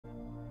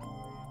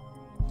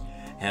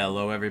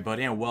Hello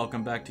everybody and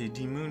welcome back to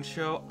D-Moon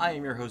Show. I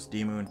am your host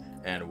D-Moon,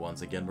 and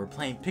once again we're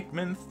playing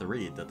Pikmin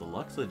 3, the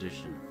Deluxe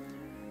Edition.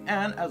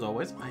 And as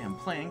always, I am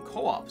playing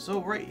co-op, so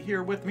right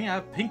here with me I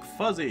have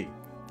Pinkfuzzy.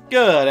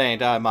 Good,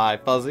 ain't I, my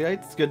fuzzy?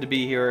 It's good to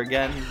be here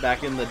again,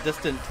 back in the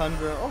distant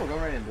tundra. Oh, we're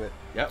going right into it.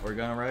 Yep, we're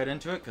going right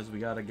into it because we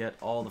gotta get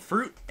all the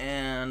fruit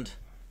and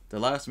the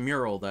last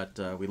mural that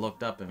we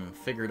looked up and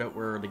figured out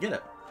where to get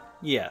it.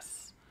 Yes.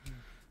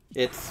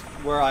 It's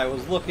where I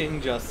was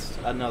looking, just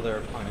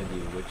another point of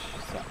view, which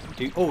sucks.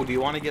 Do you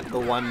want to get the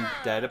one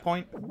data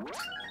point?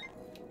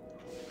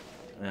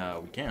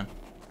 We can.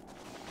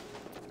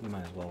 You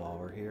might as well while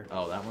we're here.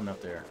 Oh, that one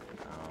up there.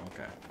 Oh,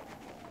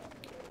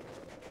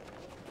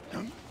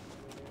 okay.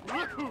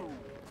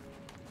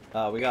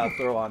 We gotta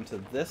throw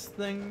onto this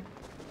thing,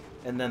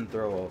 and then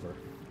throw over.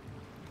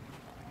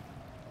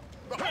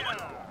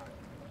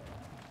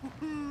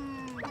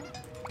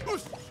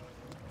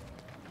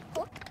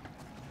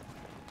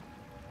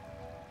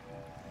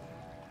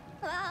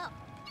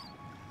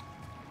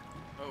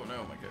 Oh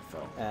no, my guy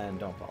fell. And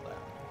don't fall down.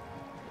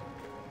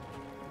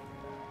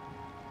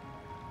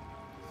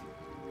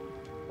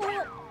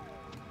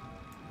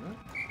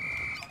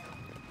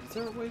 Is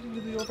there a way to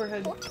do the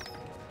overhead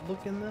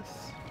look in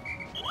this?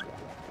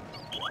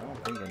 I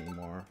don't think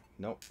anymore.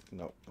 Nope,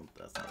 nope. Oh,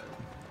 that's not it.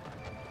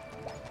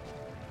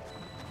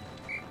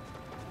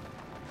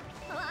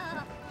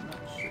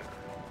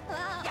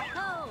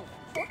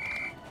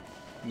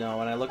 No,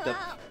 when I looked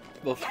up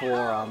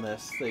before on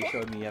this, they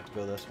showed me you have to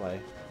go this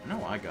way.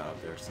 No, I got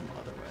up there some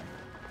other way.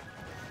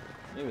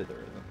 Maybe there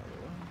is another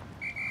way.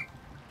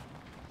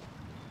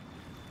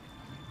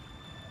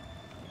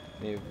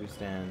 Maybe if we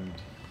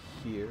stand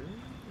here.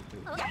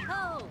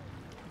 Oh.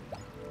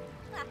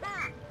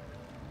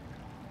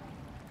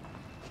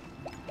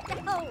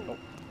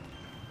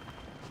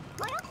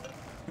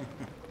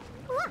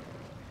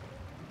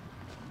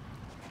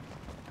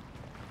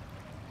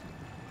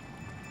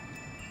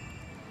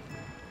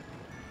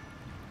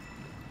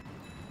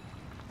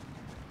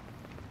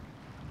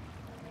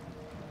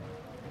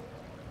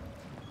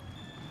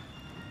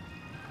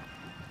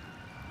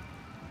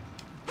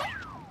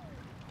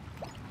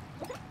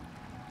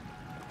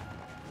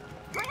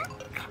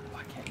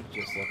 Why can't you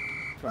just look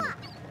from a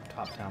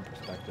top-down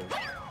perspective?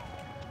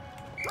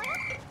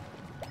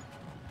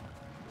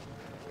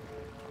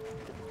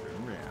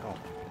 Oh.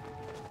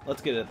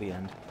 Let's get it at the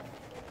end.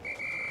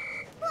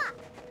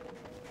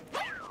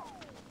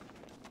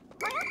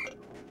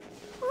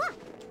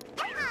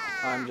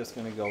 I'm just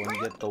gonna go and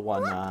get the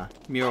one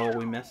mural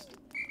we missed.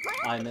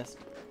 I missed.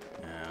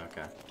 Yeah,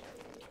 okay.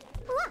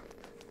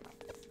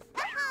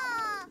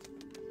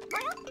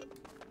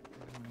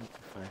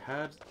 If I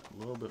had a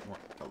little bit more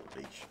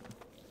elevation.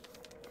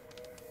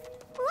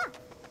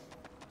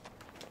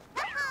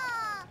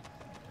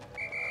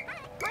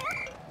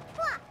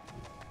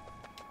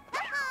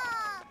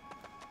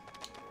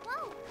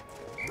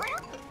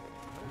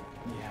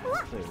 Yeah,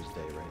 clear as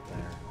day right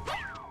there.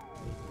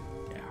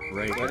 Yeah,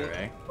 right there,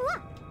 eh?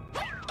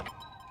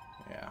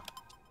 Yeah.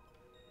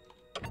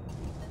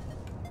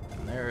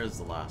 And there is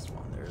the last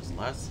one. There's the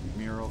last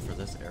mural for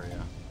this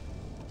area.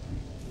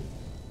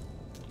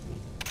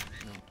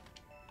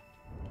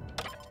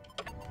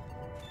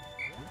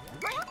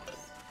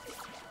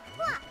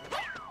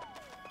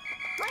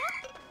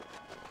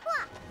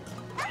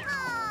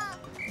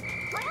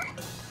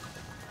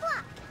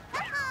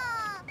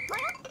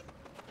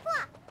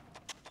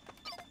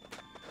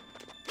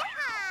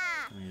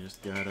 You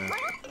just gotta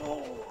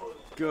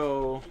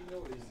go.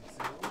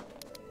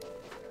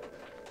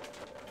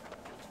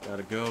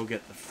 Gotta go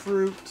get the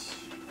fruit.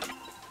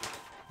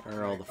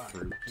 Where are all the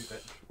fruit?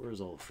 Where's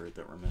all the fruit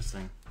that we're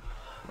missing?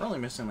 We're only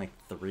missing like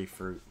 3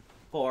 fruit.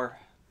 4.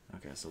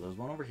 Okay, so there's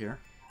one over here.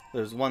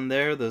 There's one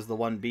there, there's the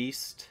one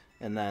beast,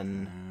 and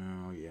then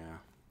Oh yeah.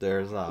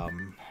 there's Yeah.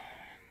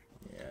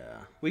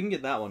 we can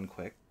get that one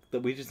quick.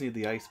 But we just need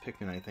the ice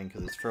Pikmin, I think,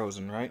 because it's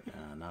frozen, right?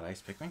 Not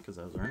ice Pikmin, because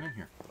those aren't in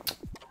here.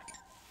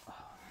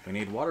 We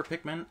need water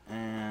Pikmin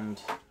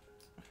and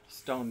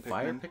Stone Pikmin.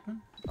 fire Pikmin?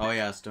 Oh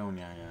yeah, stone,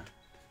 yeah.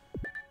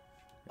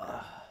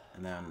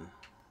 And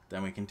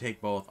then we can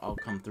take both. I'll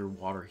come through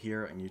water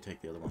here, and you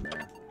take the other one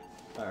there.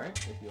 Alright,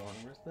 if you want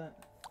to risk that.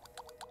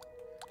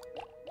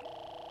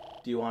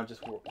 Do you want to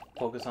just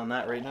focus on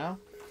that right now?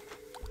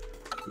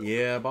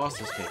 Yeah,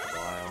 bosses take a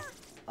while.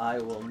 I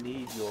will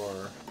need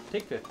your...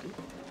 Take 50.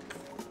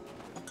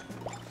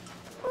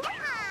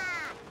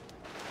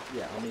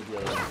 Yeah, I'll need the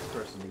other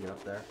person to get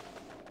up there.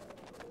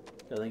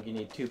 I think you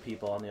need 2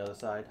 people on the other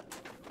side.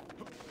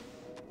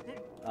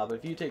 But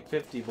if you take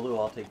 50 blue,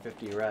 I'll take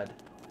 50 red.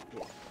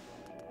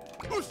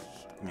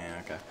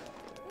 Yeah, okay.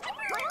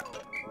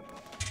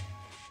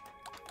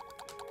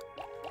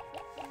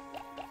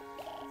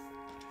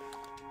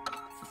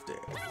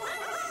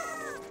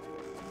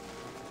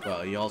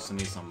 Well, you also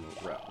need some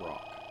rock.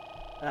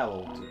 Ah,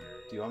 well, do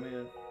you want me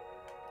to...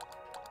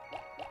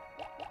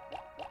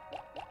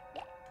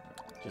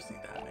 Just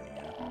need that many,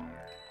 yeah.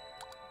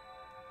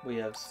 We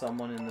have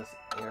someone in this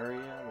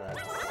area that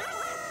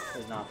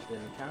has not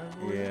been accounted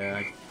for?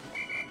 Yeah.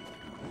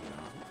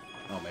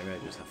 Oh, maybe I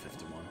just have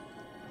 51.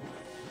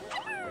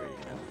 There you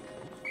go.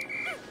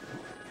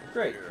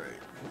 Great.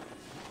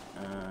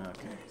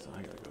 Okay, so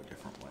I gotta go a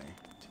different way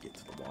to get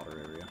to the water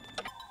area.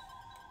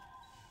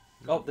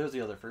 Oh, there's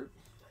the other fruit.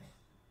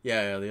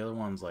 Yeah, the other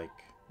one's like...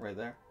 Right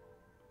there.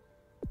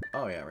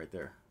 Oh, yeah, right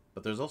there.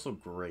 But there's also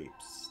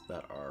grapes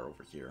that are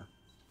over here.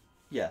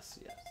 Yes,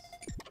 yes.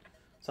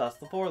 So that's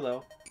the 4,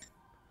 though.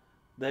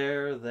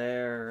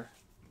 There,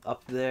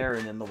 up there,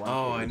 and in the one.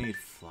 Oh, I need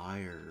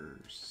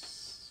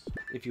flyers.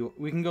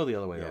 We can go the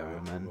other way Yeah, around,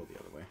 we'll then. go the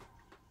other way.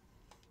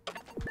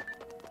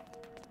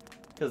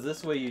 Because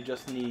this way you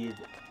just need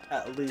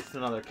at least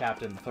another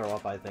captain to throw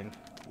up, I think.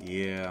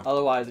 Yeah.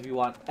 Otherwise, if you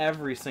want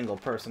every single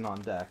person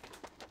on deck,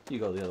 you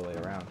go the other way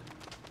around.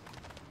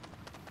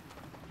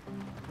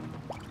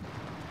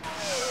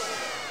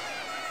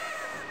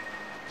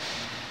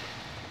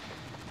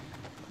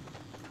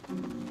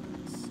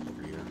 It's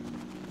over here.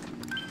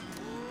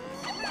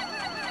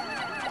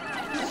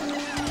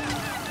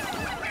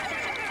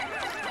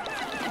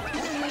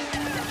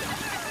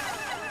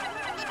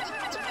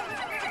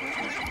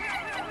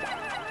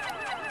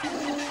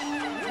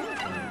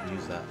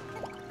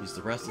 Use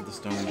the rest of the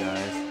stone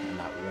guys and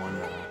that one.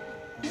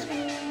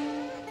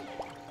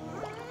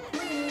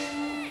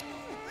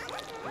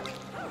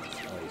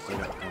 Oh, you still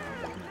got one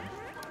up in there.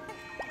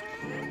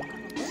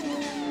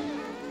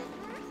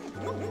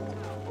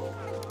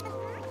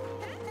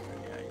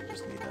 Yeah, you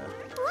just need to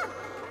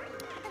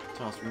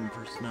toss one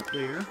person up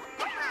there.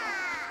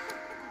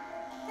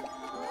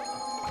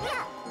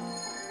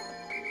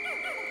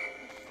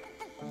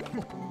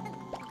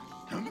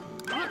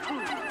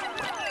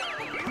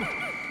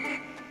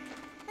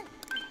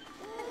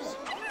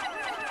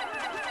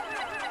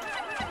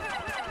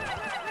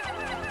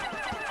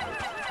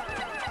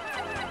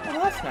 Oh,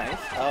 that's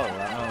nice. Oh,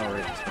 wow. Oh,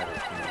 already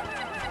started.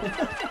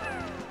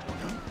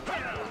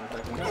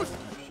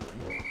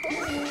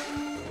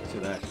 See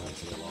that? I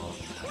see a log.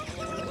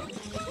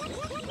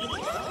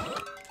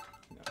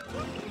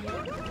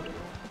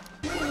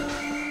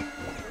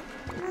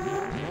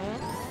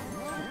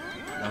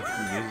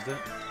 Nothing used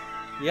it?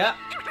 Yeah.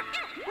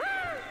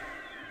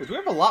 Which we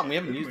have a lot and we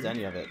haven't used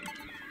any of it.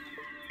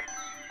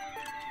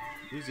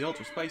 Use the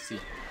ultra spicy.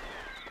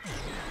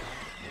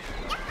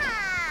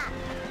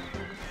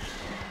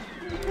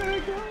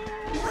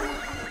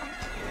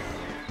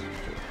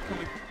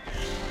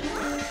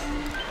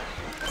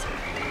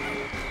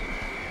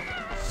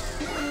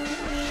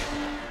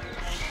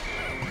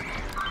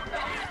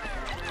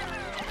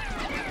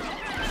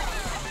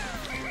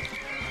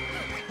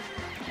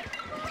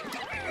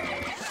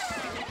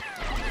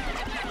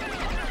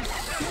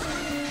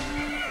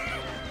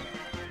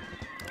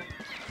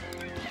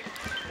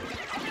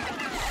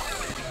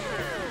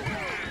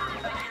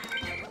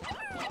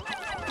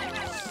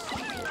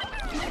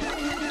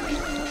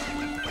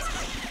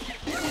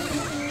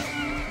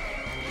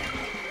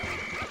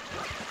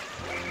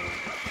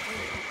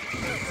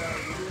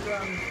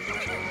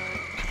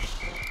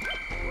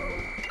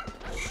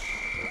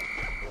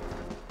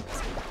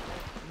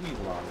 We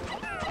lost.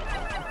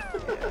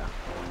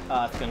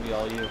 It's gonna be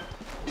all you.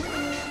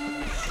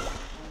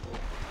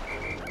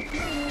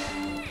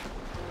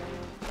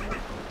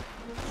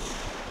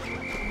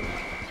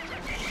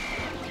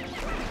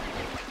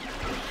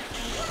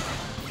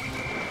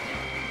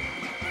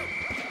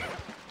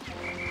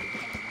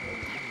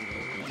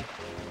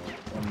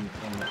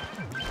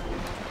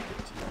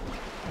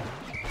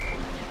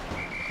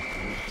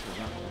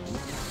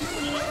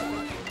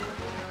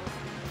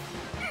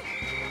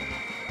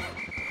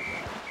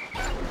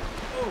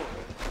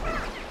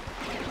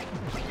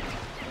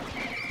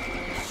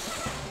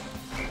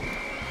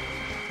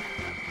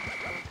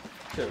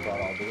 Should have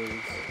brought all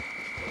blues.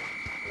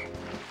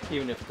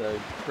 Even if the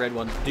red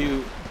ones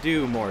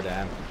do more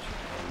damage.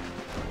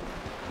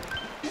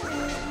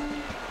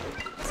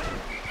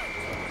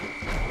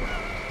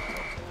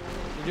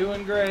 You're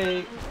doing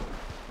great.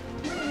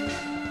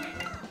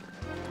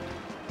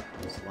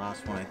 This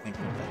last one, I think,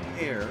 with the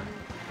hair.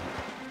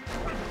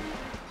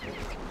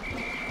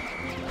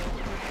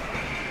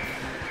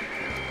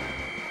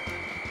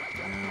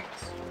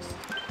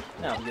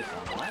 Now if you get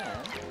on land.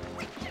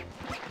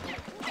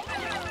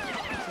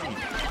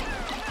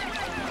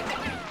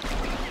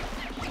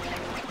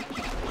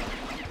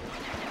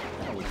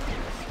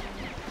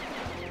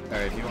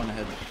 Alright, if you want to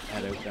head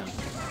out then.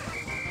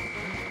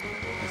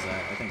 Because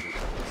I think we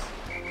got this.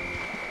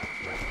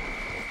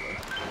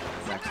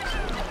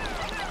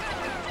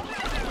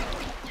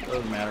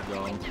 Doesn't matter, go.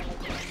 Do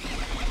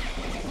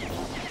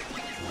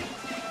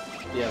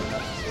you have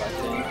enough to select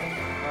anything?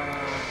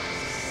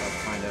 Let's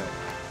find out.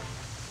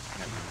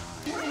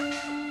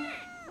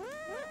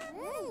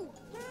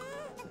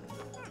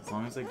 As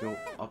long as I go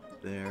up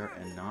there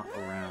and not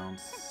around.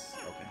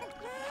 Okay.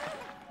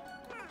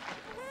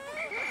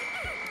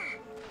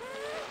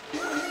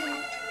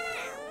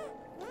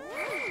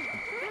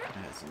 I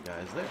had some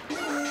guys there.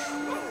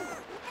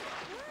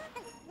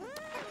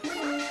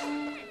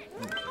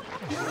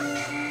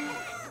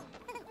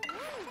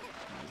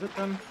 Is it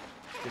then?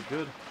 Good,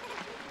 good.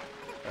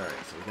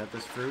 Alright, so we got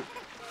this fruit.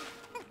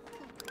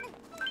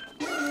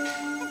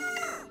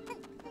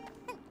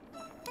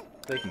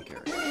 They can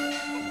carry it. I'm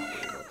not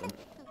worried about them.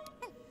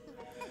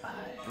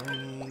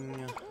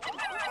 Bringing...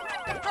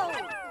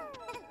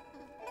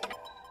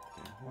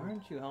 Why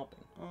aren't you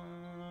helping?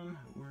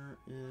 Where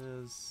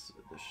is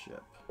the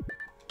ship?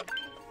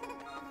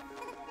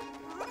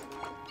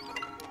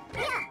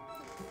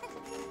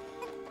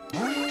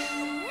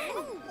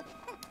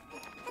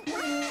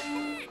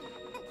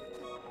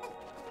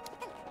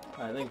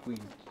 I think we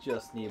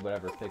just need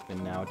whatever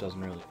Pikmin now. It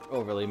doesn't really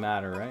overly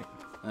matter, right?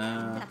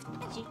 Oh.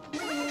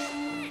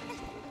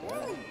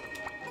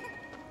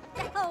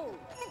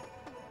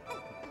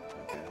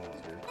 Okay, that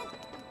was weird.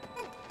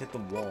 Hit the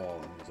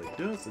wall, and he's like,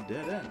 dude, it's a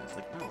dead end. It's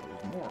like, no,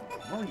 there's more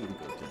you can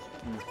go to.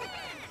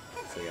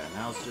 So yeah,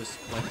 now it's just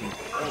collecting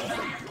all of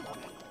them.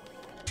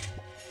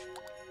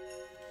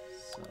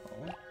 So...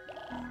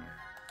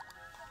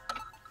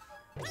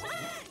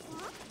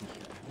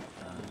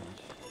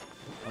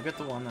 I'll get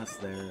the one that's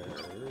there.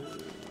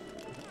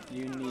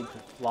 You need to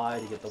fly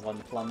to get the one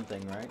plum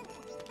thing, right?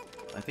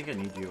 I think I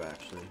need you,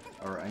 actually.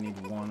 Or I need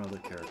one other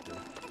character.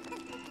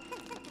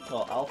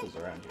 Well, Alpha's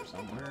around here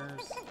somewhere.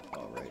 Where's...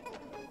 Oh, right.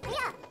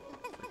 Forgot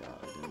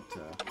I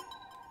didn't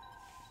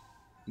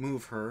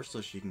move her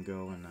so she can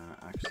go and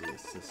actually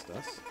assist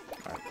us.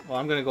 Alright, well,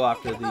 I'm gonna go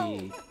after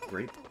the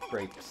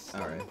grapes.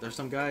 Alright, there's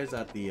some guys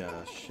at the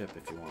ship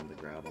if you wanted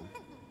to grab them.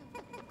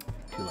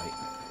 Too late.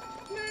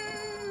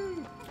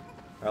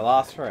 They're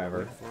lost forever.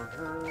 Wait for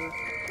her. There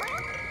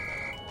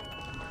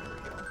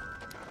we go.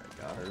 Alright,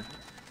 got her.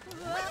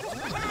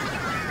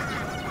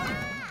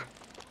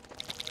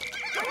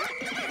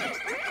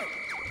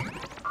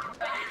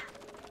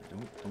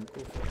 Don't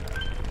go for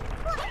that.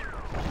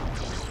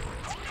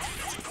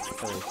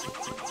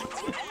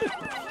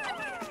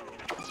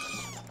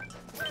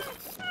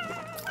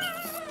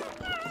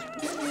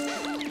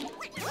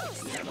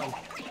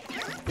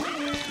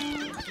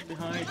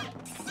 Behind.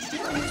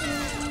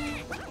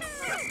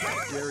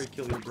 Jerry,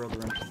 kill your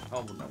brother.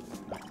 Oh no,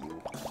 not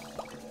you.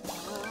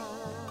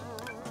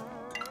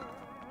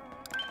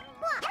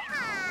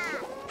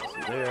 So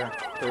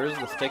there is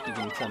the stick you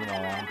can send it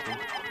all on to.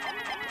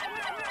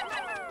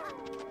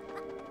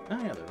 Oh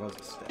yeah, there was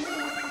a stick.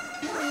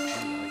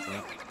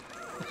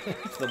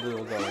 The blue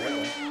will go right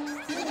away.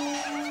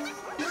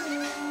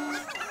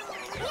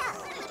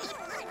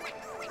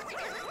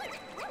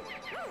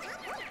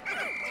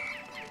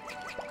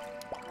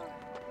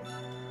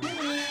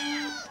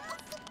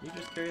 You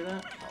just carry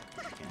that? Oh,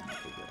 you can.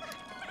 Okay, good.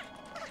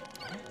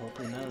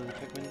 Hopefully none of the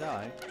Pikmin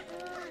die.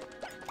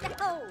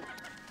 Oh.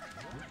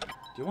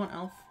 Do you want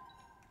Elf?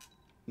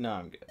 No,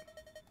 I'm good.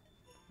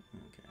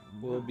 Okay.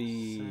 We'll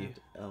be send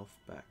Elf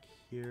back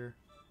here.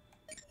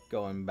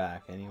 Going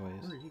back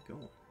anyways. Where are you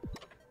going?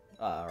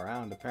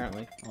 Around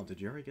apparently. Oh,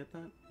 did you already get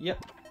that?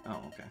 Yep.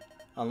 Oh, okay.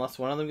 Unless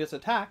one of them gets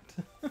attacked.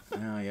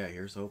 Oh yeah,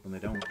 here's hoping they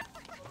don't.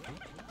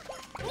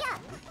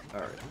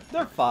 Alright.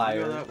 They're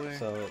fire, that way?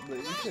 so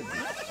it should be.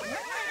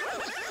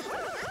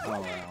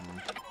 Oh,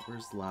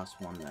 where's the last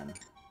one then?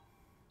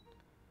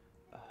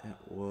 It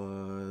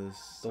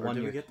was... The or one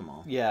did we you get them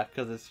all? Yeah,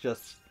 because it's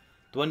just...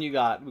 The one you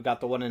got, we got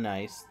the one in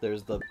ice.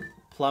 There's the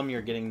plum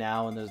you're getting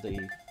now, and there's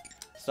the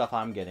stuff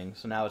I'm getting.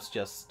 So now it's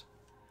just...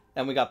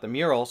 And we got the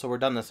mural, so we're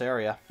done this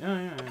area.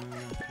 Yeah.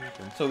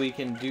 Okay. So we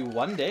can do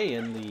one day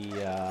in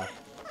the,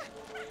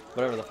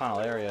 whatever the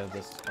final area of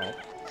this is called.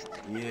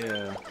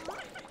 Yeah.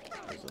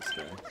 Where's this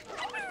guy?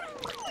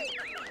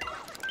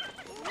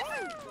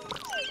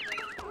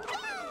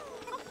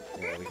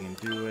 Yeah, we can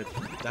do it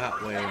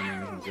that way, and then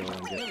we can go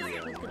and get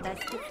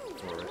the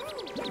for it.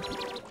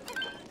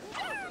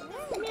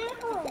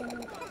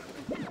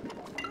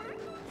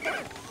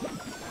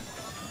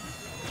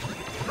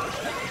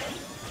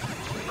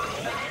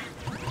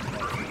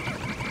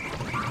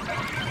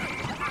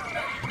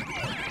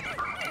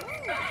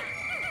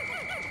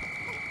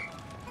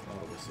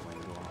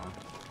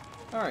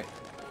 Alright,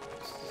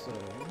 so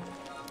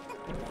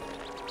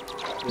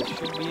this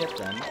should be it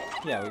then.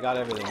 Yeah, we got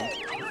everything.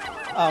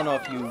 I don't know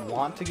if you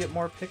want to get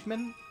more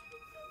Pikmin.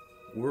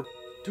 We're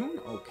doing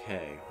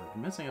okay.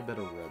 We're missing a bit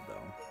of red,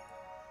 though.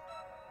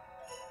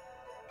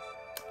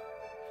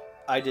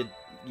 I did,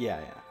 yeah.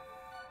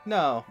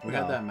 No, We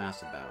had that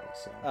massive battle,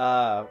 so...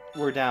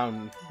 we're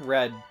down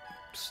red,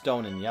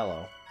 stone, and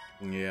yellow.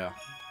 Yeah.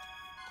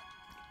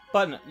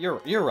 But no,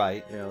 you're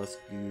right. Yeah, let's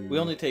do... We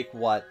only take,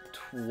 what,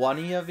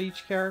 20 of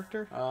each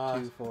character?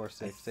 2, 4,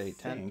 6, 8,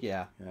 10?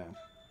 Yeah. Yeah.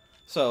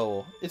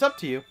 So, it's up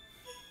to you.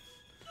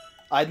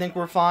 I think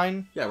we're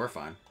fine. Yeah, we're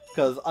fine.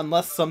 Because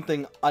unless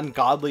something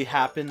ungodly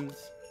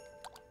happens...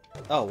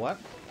 Oh, what?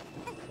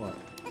 What?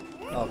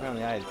 Oh,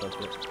 apparently I had clicked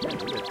it. Yeah,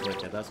 we did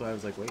click it. That's why I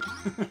was like, wait.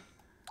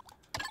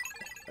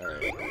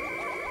 Alright.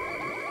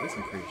 At least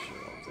I'm pretty sure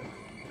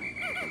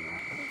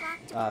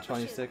I was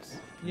 26.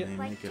 Yeah. Yep.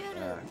 Make it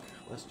back.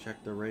 Let's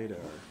check the radar.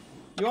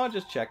 You want to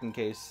just check in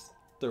case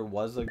there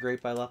was a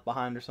grape I left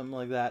behind or something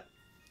like that?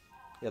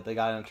 If they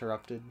got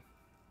interrupted?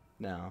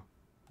 No.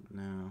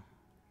 No.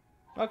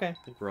 Okay. I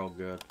think we're all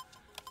good.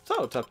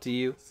 So, it's up to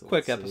you. So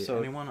Quick let's see.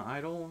 episode. Anyone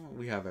idle?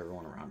 We have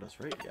everyone around us,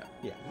 right? Yeah.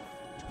 Yeah.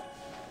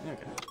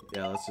 Okay.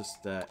 Yeah, let's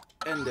just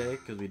end day,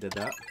 because we did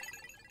that.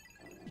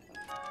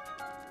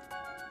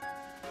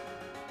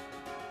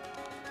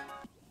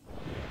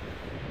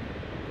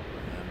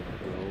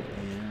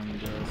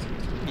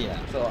 Yeah,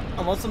 so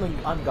unless something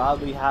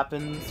ungodly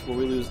happens where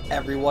we lose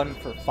everyone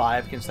for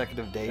 5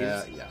 consecutive days,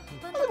 Yeah.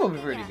 I think we'll be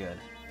pretty good.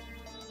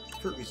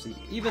 Fruit receipt.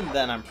 Even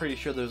then, I'm pretty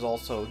sure there's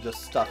also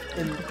just stuff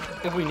in.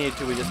 If we need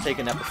to, we just take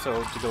an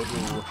episode to go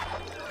to.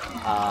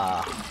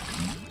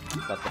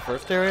 But the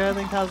first area I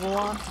think has a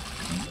lot.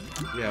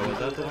 Yeah, was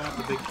that the one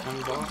with the big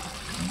tongue box?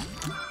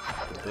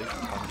 The big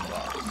tongue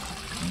box.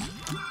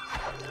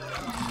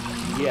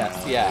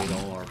 Yes, yeah.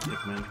 Beetle or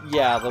Pikmin.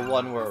 Yeah, the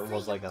one where it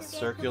was like a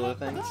circular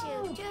thing.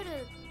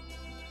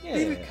 Yeah.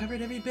 We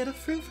recovered every bit of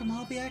fruit from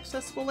all the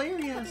accessible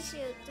areas.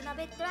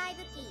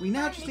 We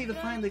now just need to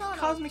find the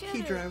cosmic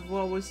key drive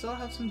while we still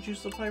have some juice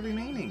supply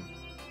remaining.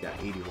 Yeah,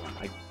 81.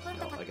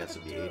 I guess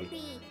it'd be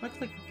 80. Looks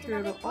like we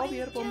cleared out all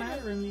the edible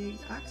matter in the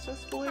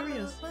accessible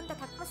areas.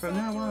 From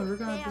now on, we're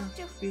going to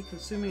be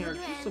consuming our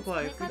juice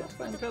supply if we don't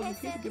find the cosmic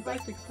key to get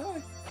back to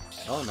Katai.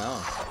 Oh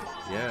no.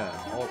 Yeah,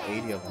 all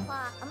 80 of them.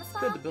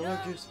 Good to build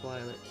our juice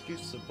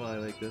supply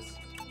like this.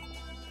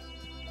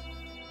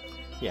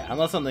 Yeah,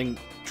 unless something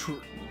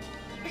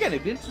Again,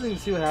 it'd be interesting to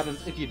see what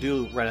happens if you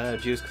do run out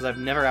of juice, because I've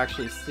never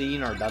actually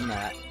seen or done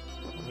that.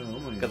 Oh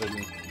my Because god.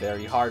 it's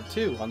very hard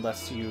too,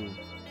 unless you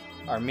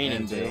are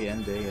meaning to.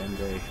 End day.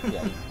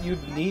 Yeah,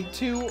 you'd need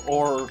to,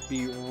 or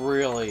be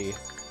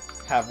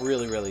have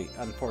really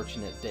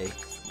unfortunate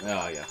days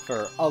Oh yeah.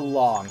 for a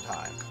long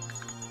time.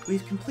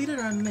 We've completed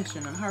our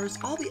mission and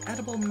harvested all the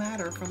edible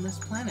matter from this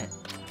planet.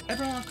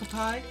 Everyone on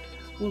Katai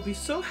will be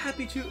so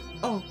happy to...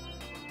 Oh,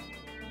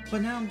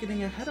 but now I'm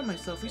getting ahead of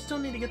myself. We still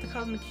need to get the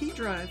cosmic key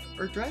drive,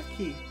 or drive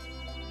key.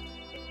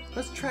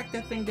 Let's track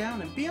that thing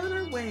down and be on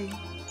our way.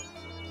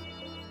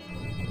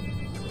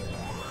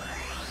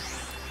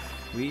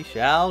 We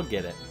shall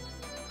get it.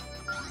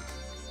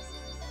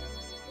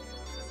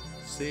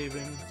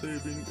 Saving,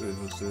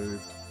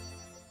 saved.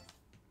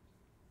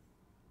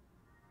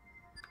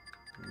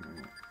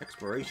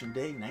 Exploration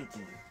day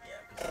 19. Yeah,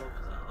 because that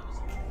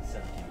was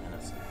 17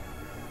 minutes.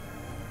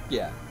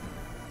 Yeah.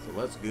 So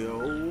let's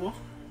go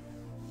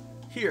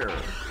here.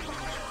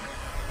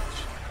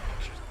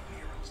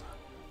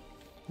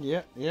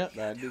 Yeah,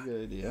 that'd be a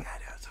good idea.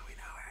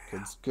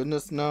 Because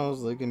goodness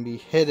knows they can be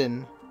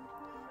hidden.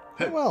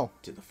 Head Well.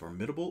 to the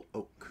formidable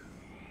oak.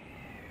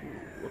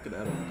 Ooh, look at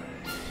that oak.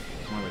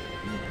 It's more like a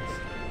Venus.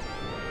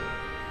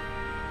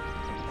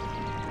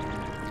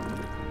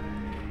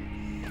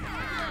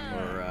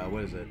 Or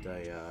what is it?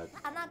 A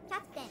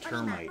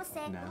termite nest.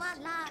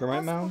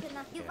 Termite mound?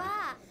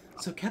 Yeah.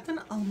 So Captain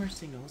Elmer's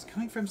signal is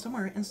coming from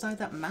somewhere inside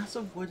that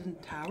massive wooden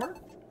tower?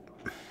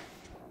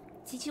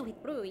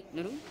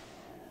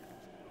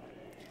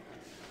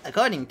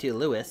 According to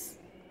Louis,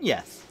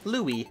 yes.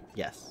 Louis,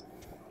 yes.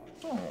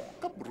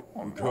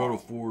 We can't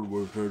afford to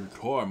waste any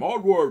time.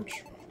 Onwards!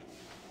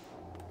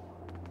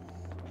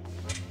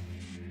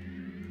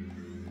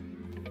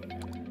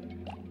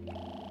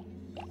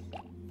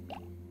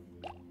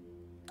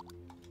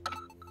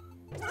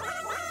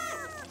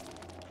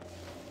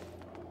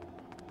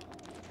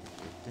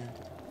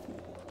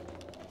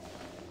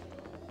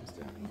 What's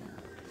down here?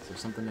 Is there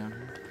something down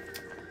here?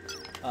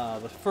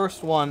 The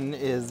first one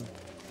is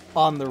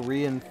on the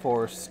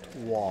reinforced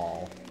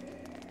wall.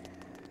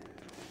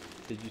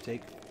 Did you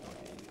take?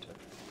 Okay, you took.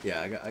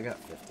 Yeah, I got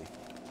 50.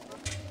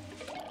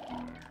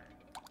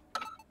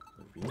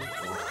 The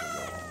reinforced wall.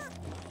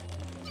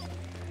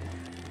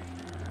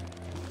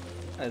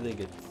 I think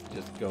it's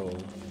just go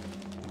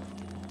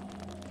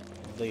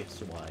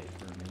this wide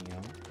for me, yo.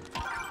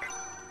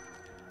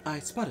 I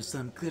spotted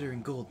some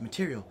glittering gold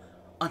material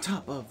on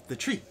top of the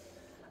tree.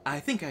 I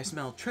think I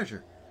smell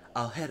treasure.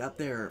 I'll head up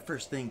there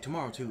first thing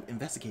tomorrow to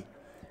investigate.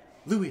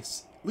 Louis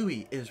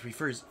is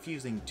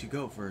refusing to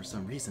go for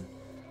some reason,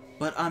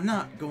 but I'm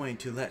not going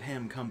to let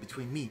him come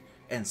between me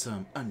and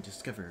some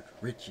undiscovered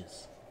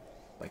riches.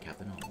 By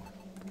Captain Elmer.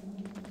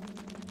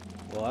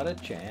 What a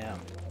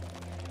champ.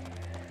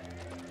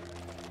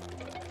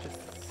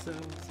 Just so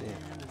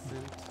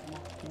innocent,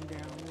 walking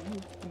down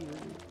the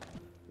road.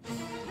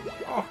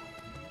 Oh!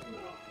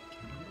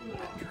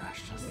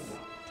 Precious,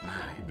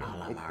 my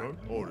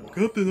Olimar.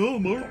 Captain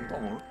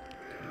Elmer!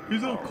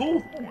 He's out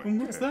cold!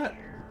 And what's that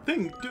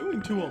thing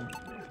doing to him?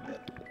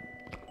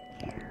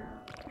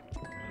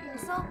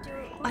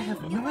 I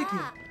have no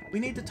idea. We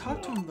need to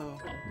talk to him though.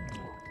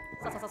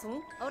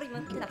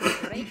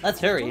 Let's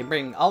hurry and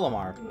bring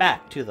Olimar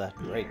back to the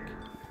Drake.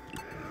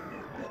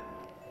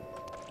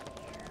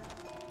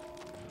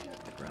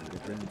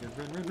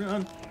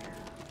 Run.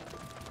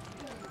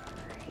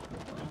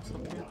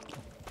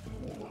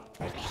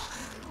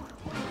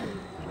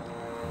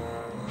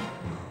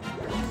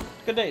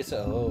 Good day,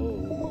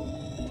 so.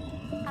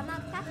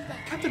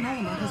 Captain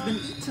Olimar has been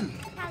eaten.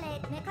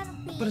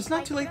 But it's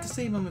not too late to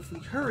save him if we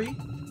hurry.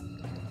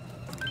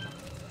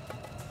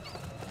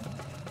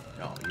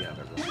 Oh, yeah,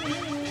 everyone.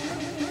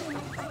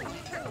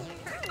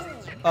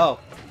 Oh.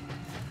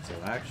 So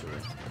actually,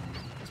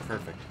 it's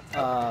perfect.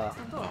 Just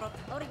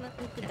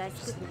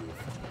leave.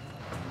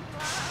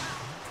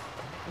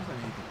 Wasn't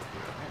anything to do,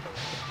 right?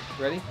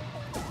 Ready?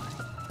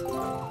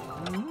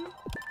 Mm-hmm.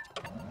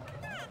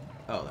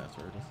 Oh, that's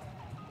where it is.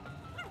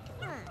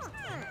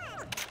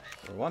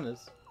 Where one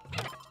is.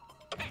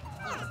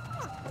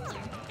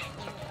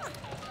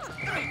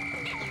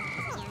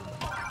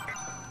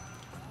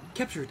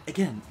 Captured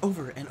again,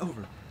 over and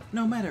over.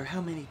 No matter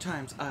how many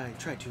times I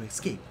try to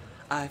escape,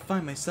 I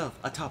find myself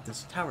atop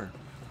this tower.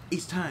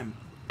 Each time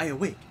I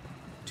awake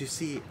to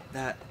see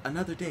that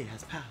another day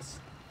has passed.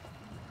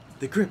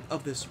 The grip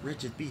of this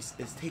wretched beast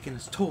is taking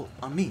its toll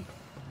on me.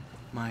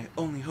 My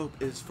only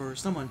hope is for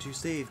someone to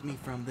save me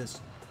from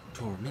this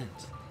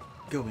torment.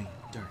 Going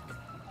dark.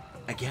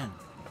 Again.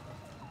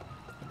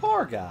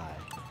 Poor guy.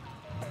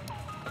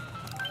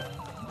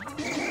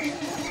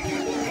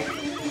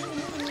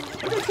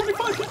 I got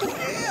 25 people!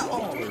 Yeah!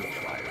 Oh, there's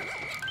flyers.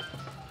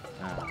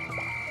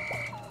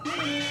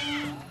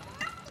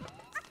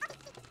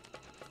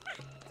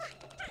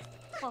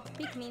 Oh,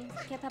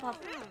 Pikmin capable of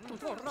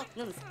controlling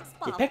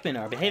The Pikmin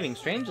are behaving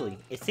strangely.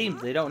 It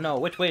seems they don't know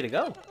which way to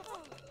go.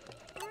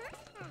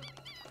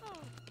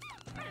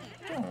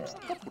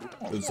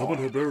 Then someone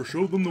had better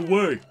show them the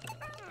way.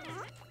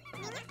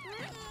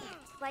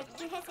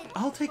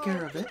 I'll take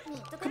care of it.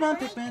 Come on,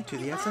 Pikmin, to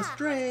the SS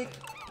Drake.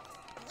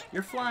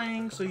 You're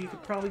flying, so you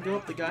could probably go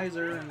up the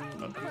geyser and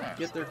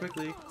get there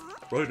quickly.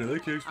 Right, in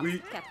that case,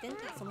 we...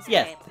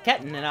 Yes, the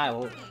captain and I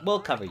will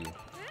cover you.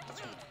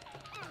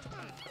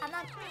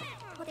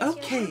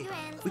 Okay,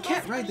 we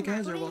can't ride the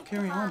geyser while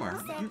carrying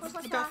Olimar.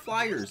 You've got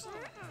flyers.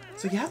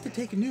 So you have to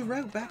take a new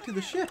route back to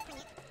the ship.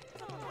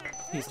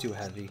 He's too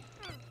heavy.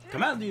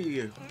 Command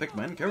the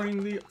Pikmin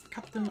carrying the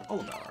Captain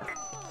Olimar.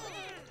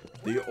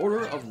 The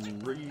order of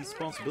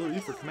responsibility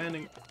for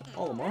commanding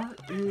Olimar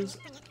is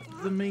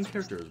the main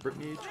characters,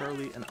 Brittany,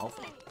 Charlie, and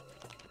Alpha.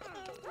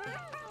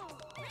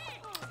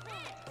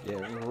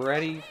 Get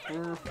ready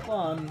for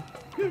fun.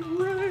 Get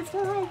ready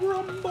for a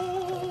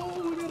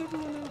rumble! We got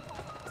everyone out.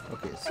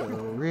 Okay, so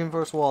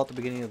reinforced wall at the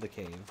beginning of the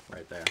cave.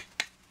 Right there.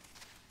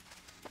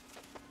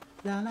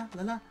 La la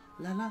la la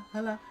la la la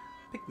la.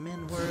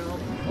 Pikmin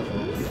world.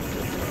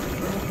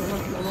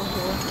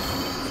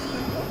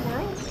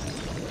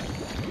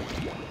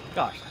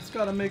 Gosh. It's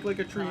gotta make like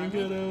a tree and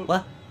get out.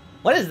 What?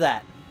 What is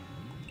that?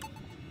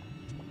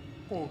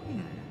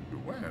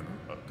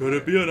 Could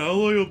it be an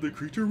ally of the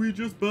creature we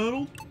just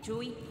battled?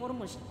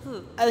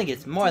 I think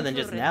it's more than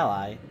just an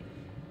ally.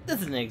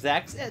 This is an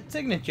exact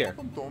signature.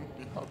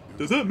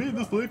 Does that mean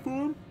this life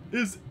form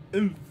is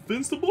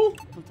invincible?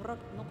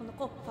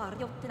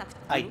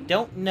 I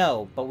don't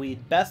know, but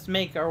we'd best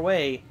make our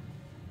way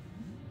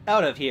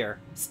out of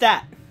here.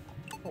 Stat!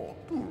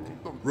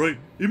 Right,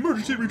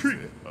 emergency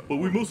retreat. But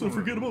we mustn't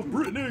forget about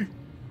Brittany.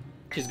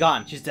 She's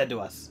gone. She's dead to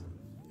us.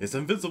 It's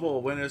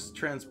invincible when it's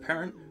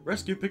transparent.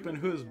 Rescue Pikmin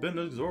who has been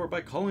absorbed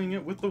by calling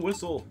it with the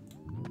whistle.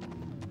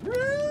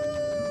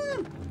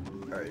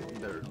 Alright, you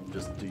better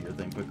just do your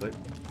thing quickly.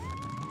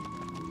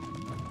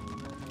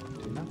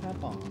 Do not have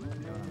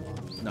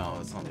bombs. No,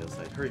 it's on the other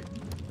side. Hurry.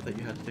 I thought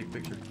you had to take a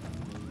picture.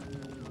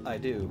 I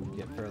do.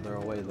 Get further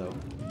away, though.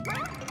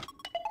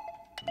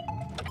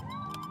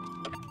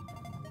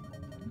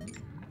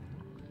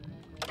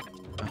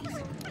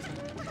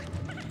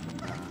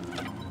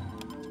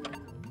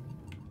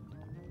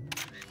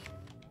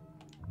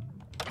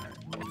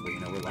 Hopefully you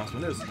know where the last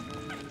one is.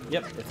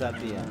 Yep, it's at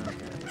the end. Okay,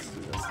 let's do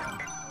this then.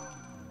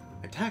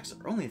 Attacks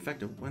are only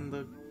effective when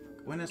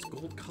it's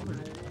gold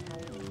colored.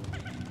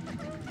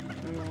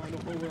 Oh, I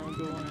don't know where I'm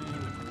going.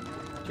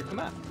 Check the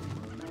map.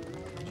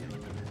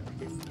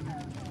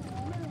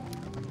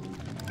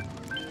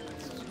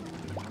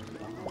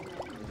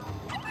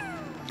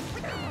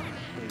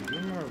 Hey, you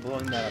remember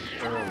blowing that up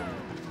earlier.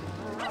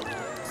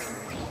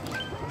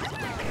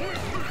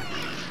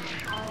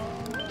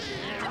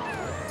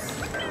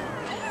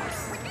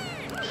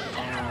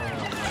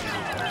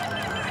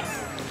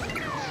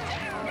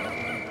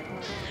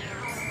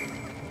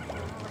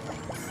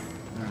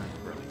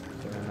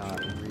 They're not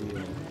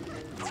real.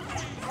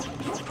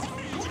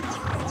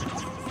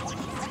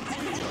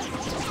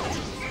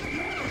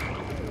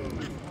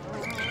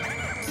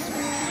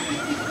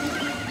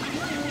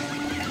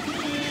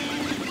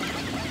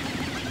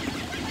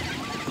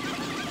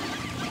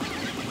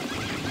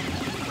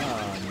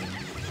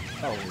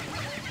 Oh.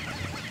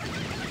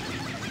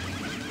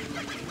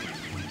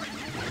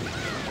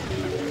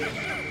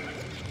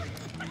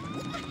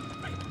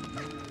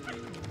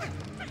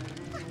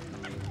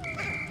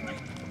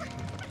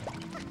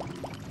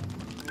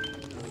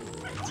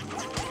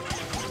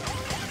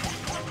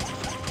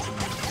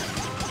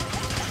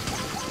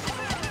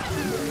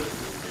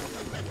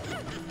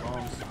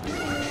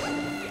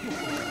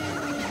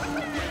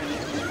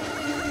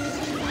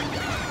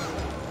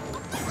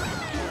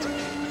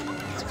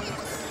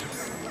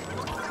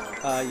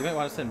 You might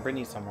want to send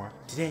Brittany somewhere.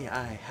 Today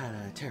I had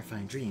a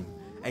terrifying dream.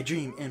 A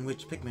dream in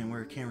which Pikmin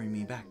were carrying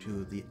me back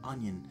to the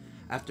Onion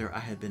after I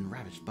had been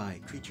ravished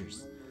by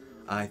creatures.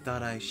 I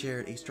thought I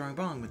shared a strong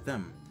bond with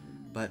them,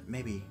 but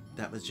maybe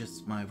that was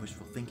just my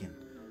wishful thinking.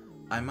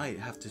 I might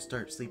have to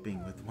start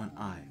sleeping with one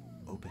eye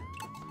open.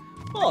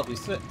 Well, if you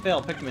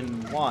fail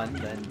Pikmin 1,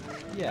 then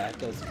yeah, it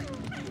does.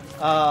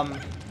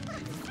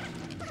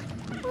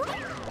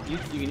 You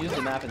can use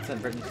the map and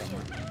send Brittany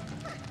somewhere.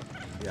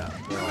 Yeah,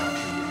 they're all out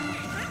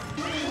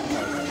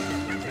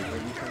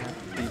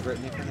Be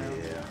Brittany for now?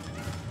 Yeah.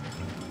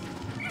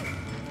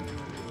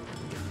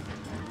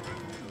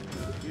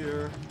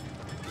 Here.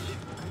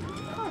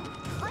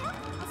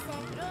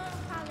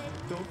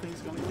 Don't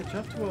think's gonna catch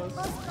up to us.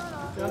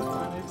 Gotta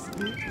find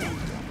escape.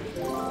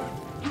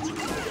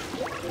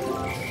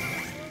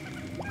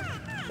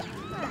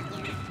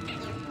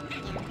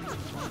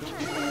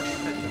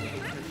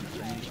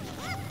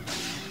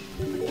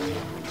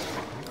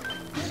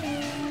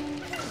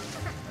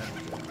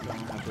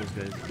 Don't have those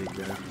guys dig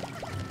there.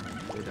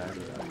 They die.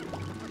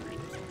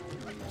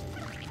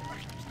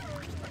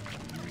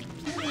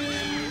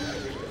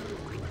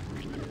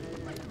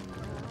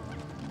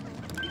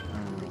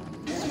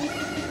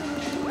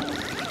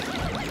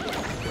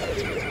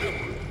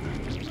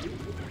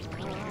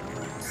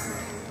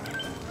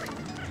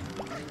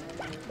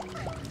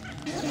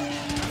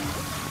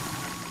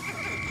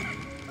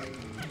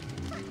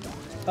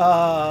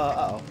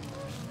 Uh-oh.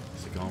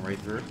 Is it going right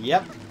through?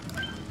 Yep.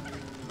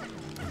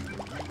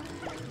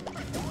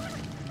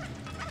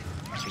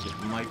 I think it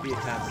might be a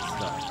tad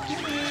stuck.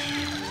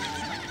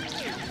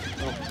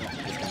 Oh, it's coming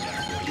back.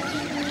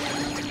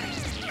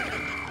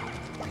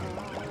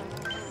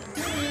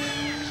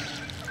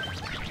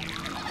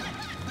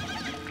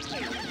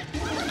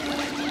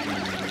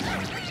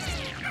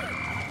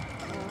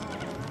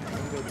 I'm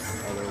gonna go the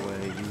other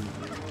way. You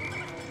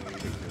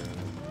take care of it.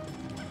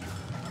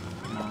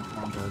 Come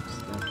on, bugs.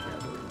 Don't care.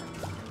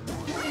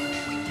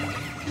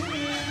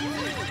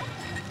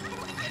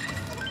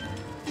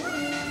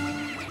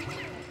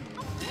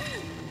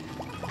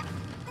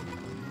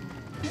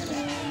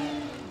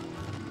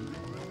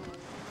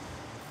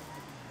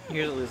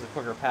 Here's at least a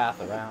quicker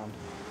path around.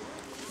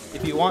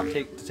 If you want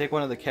to take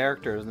one of the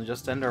characters and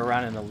just send her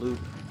around in a loop,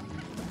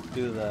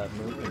 do the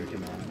moving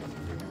command.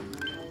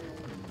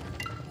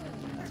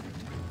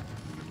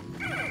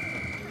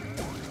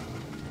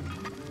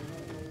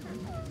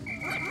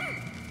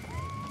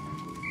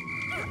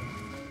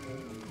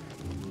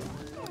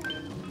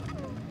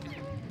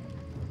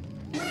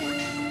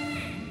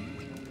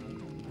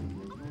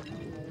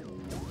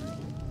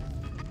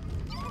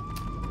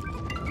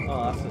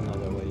 Oh, that's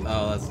another way.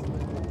 Oh, that's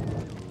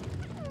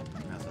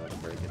how to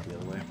break it the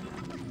other way.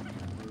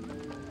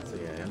 So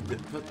yeah,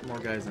 put more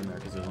guys in there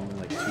because there's only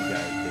like 2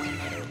 guys digging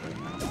that out right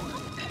now.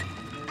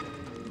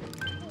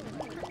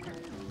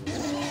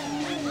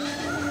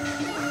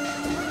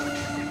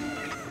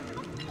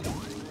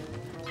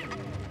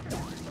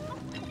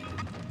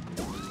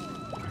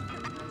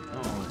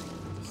 Oh,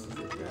 this is a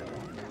dead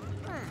one.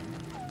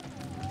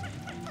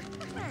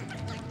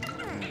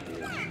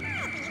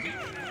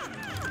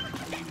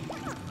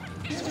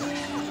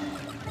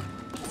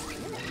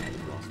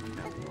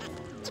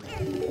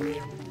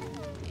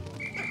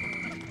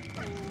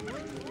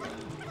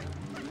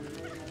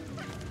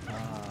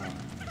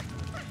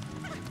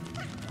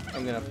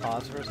 I'm gonna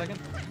pause for a second.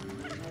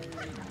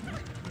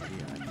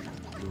 Yeah,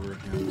 lure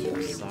him to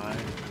the side,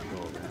 go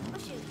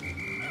around.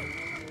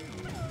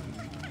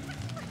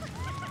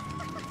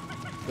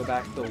 Go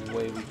back the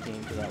way we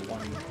came to that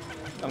one.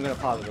 I'm gonna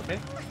pause it, okay?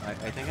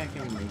 I think I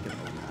can make it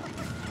around.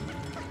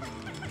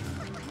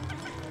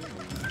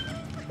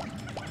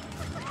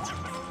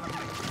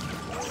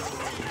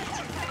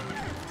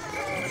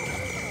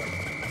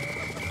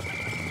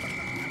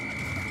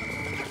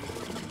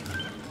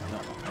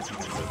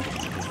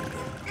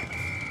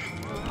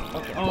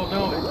 Okay. Oh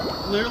no,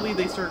 literally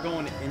they start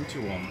going into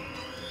him.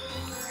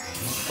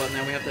 But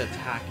now we have to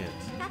attack it.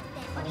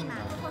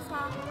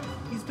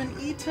 He's been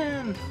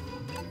eaten!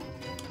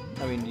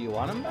 I mean, do you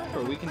want him back,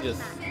 or we can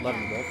just let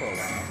him go for a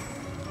while?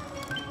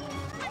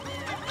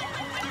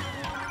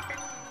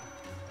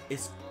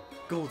 Its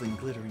golden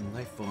glittering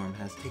life form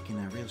has taken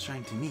a real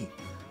shine to me.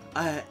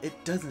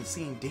 It doesn't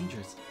seem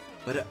dangerous,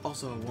 but it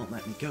also won't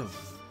let me go,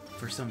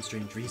 for some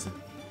strange reason.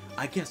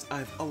 I guess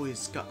I've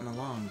always gotten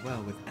along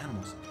well with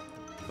animals,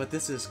 but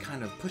this is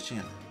kind of pushing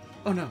it.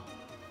 Oh no,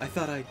 I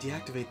thought I'd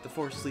deactivate the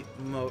forced sleep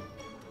mode.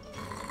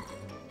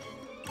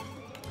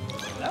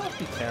 That would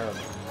be terrible.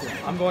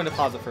 I'm going to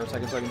pause it for a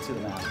second so I can see the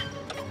map.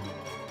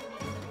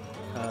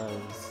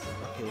 Because,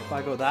 okay, if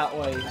I go that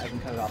way, I can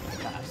cut it off the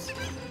pass.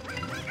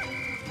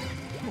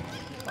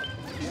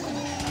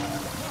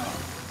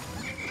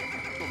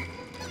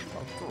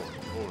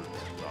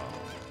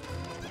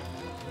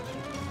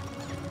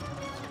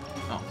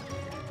 Oh.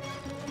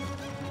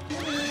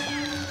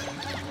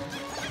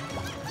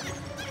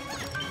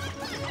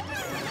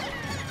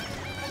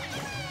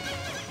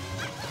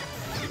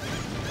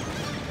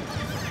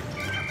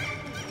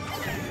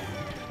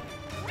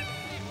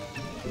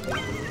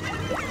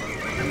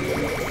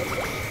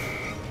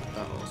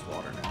 Uh-oh, it's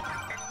water now.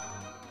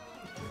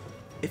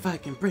 If I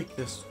can break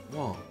this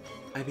wall,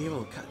 I'd be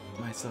able to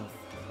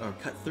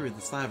cut through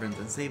this labyrinth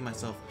and save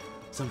myself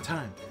some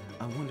time.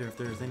 I wonder if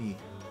there's any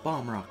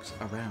bomb rocks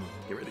around.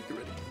 Get ready, get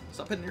ready.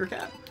 Stop hitting your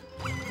cat.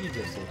 You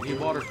just said Need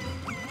water.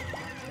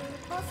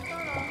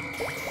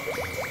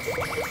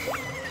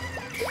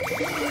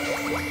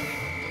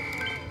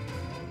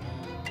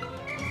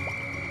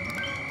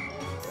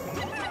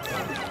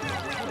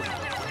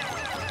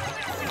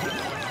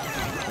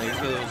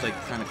 because it was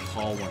like trying to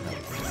call one out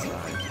to the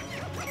side.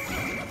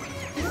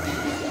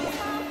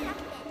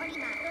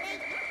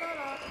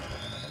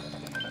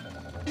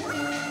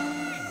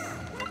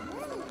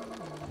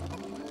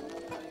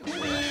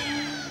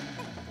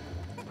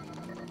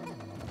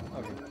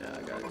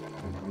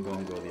 I'm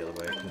going to go the other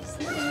way because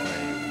this way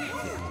will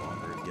take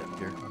longer to get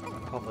here.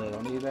 Hopefully I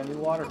don't need any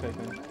water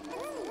Pikmin.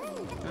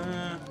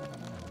 I'm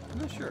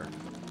not sure.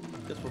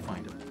 Guess we'll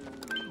find it.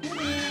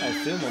 I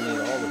assume we'll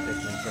need all the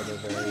Pikmin for their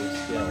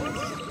various skills.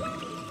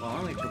 Well, I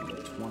only took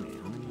 20.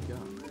 How many you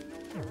got?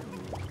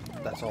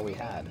 That's all we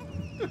had.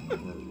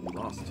 We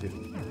lost 2.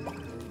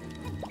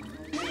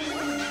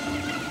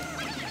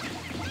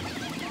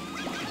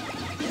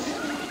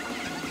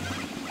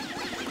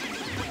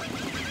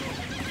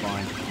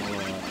 Fine.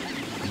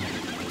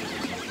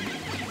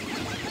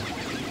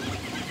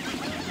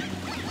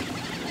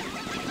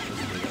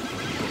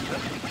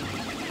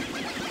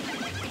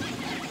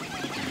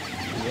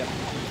 Yep.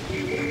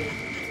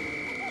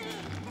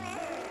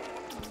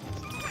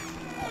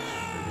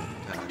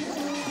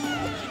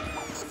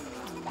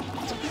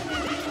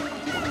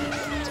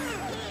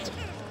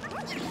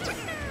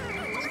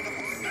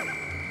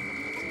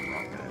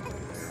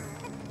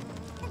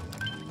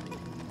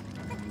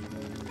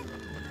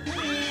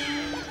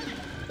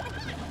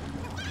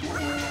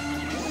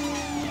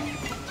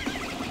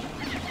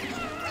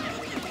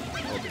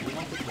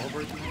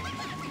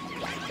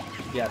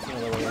 Yeah, it's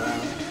another way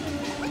around.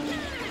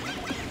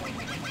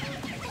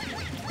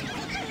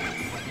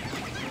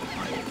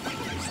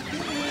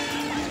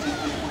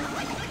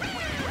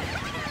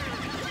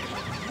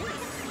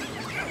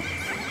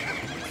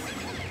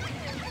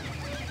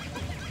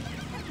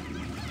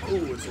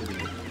 Oh, it's over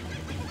here.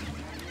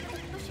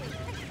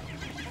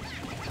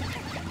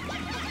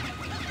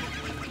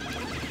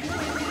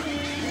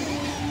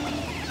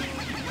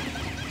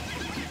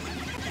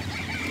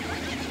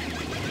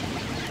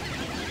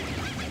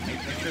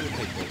 Make sure to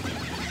take both.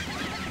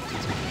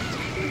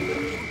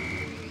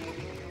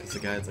 Because the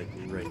guy's like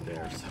right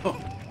there, so.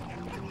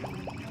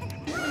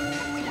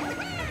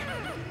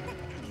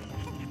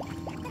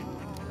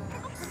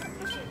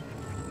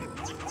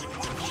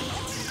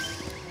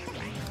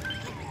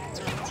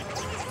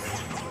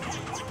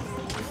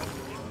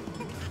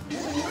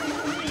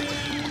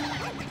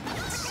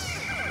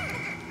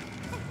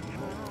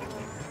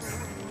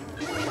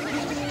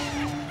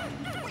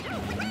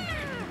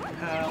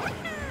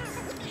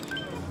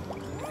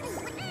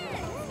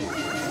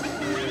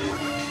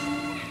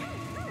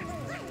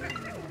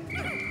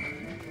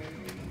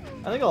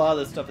 I think a lot of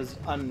this stuff is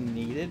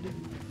unneeded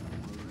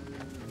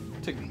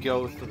to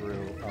go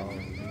through. Oh,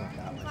 not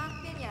that way.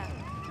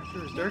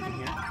 Sure, it's dark in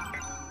here.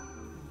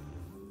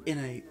 In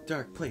a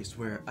dark place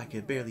where I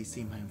could barely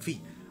see my own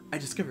feet, I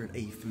discovered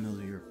a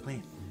familiar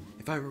plant.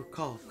 If I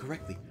recall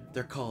correctly,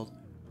 they're called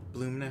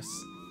Bloomness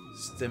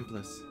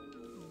Stimplus.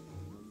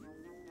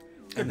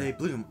 And they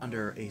bloom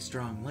under a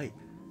strong light.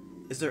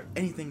 Is there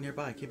anything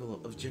nearby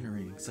capable of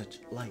generating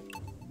such light?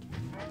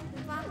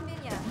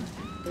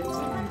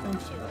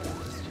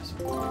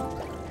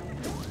 Water.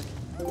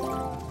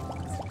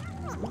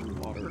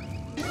 Water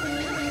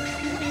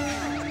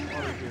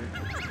here.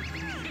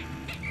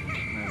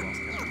 And I lost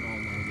count. Oh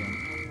no, again.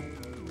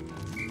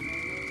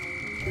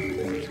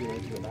 Too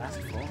late to the last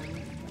fall.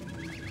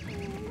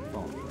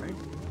 Falling, right?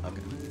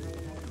 Okay.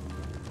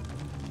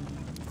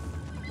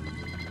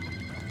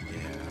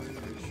 Yeah, I'm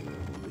pretty sure it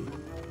will be.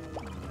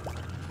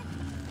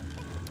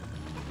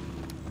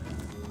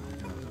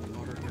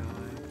 Water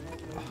guy.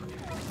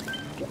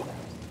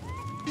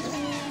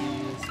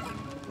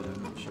 But I'm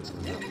not sure what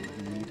that would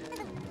need.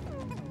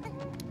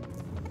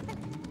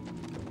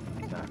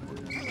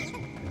 Backwards. Okay, let's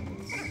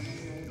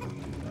not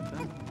do that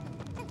then.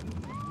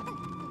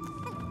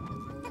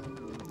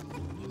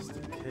 Just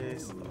in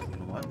case. Oh, you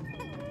know what?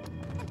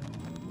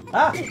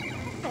 Ah!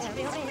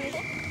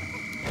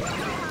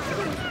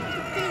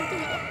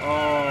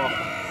 Oh!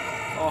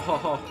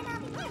 Oh!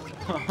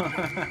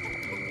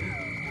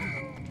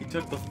 He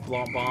took the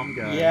bomb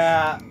guys.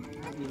 Yeah.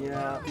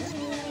 Yeah.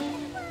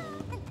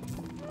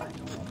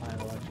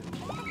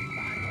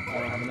 I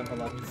don't have enough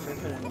electric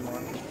Pikmin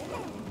anymore.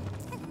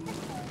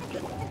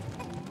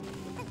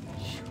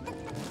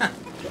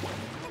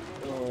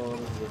 Oh,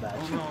 this is a bad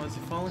Oh shot. no, is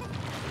he falling?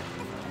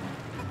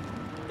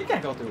 You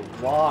can't go through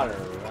water,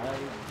 right?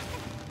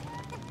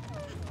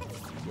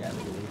 Yeah,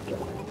 they believe it.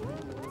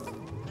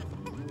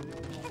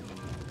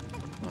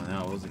 Oh no,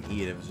 it wasn't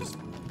heat, it was just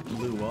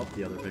blew up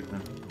the other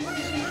Pikmin.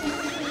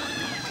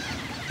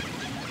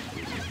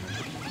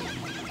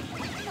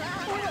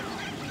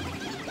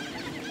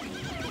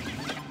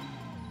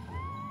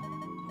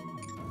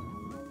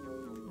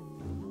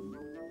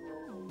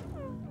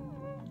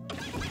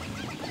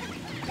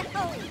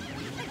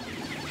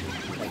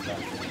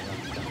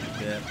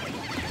 Yeah.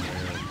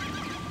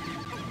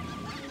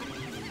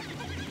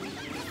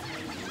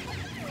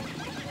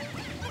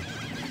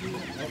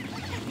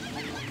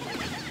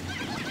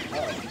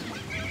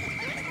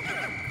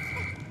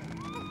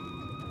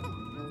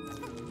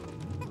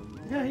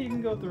 Yeah, you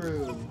can go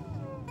through.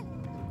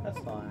 That's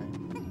fine.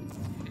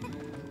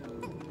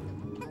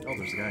 Oh,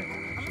 there's a guy in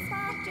there, actually.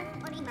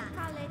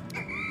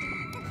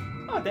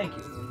 Oh, thank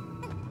you.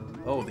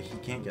 Oh, he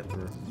can't get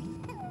through.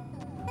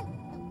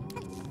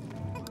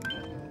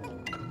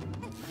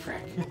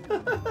 Frick.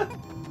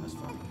 That's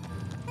fun.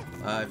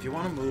 If you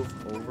want to move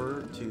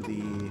over to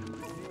the...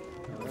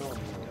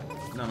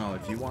 No,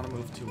 if you want to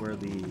move to where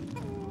the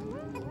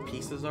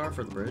pieces are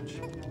for the bridge.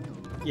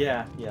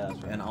 Yeah,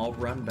 that's right. And I'll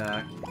run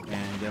back,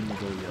 and then we'll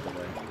go the other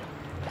way.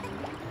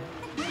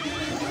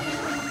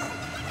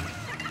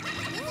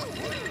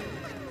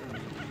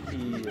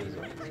 He is...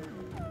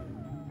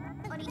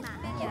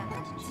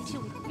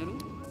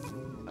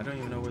 I don't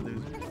even know where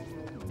these...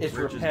 It's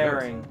bridges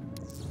repairing.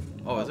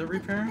 Go. Oh, is it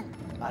repairing?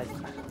 I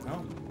don't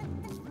know.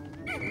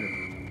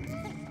 Weird.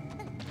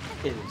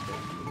 It is good.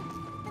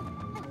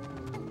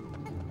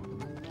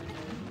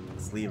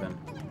 It's leaving.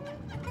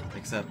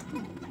 Except,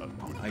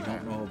 I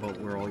don't know about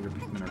where all your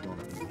Pikmin are going.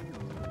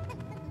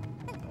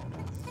 Oh no.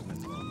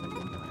 That's not what I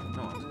did.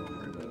 No, I was going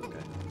right, but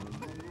okay.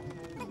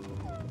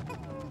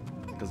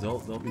 Because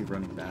they'll be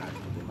running back,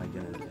 but they might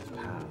get into his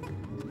path.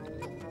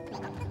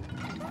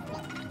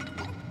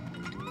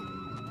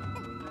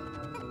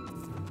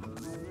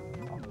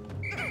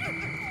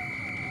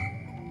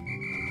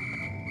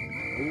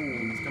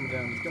 Oh, he's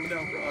coming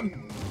down, run!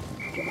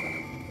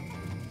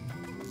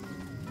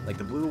 Like,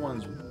 the blue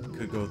ones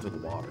could go through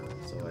the water,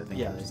 so I think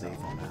Yeah, we're safe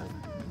on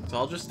that. So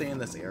I'll just stay in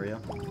this area.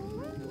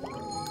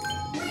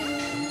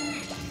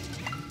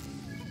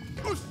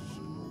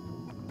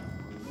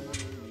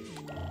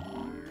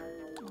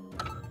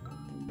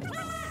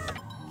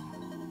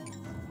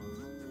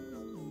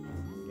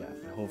 Yeah,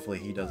 hopefully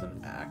he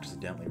doesn't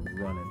accidentally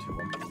run into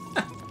him.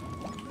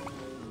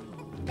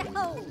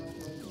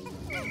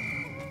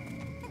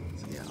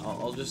 So yeah,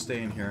 I'll just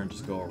stay in here and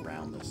just go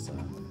around this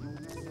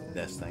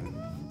this thing.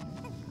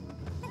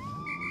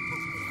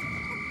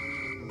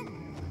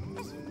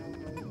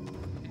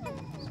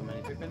 So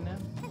many Pikmin now?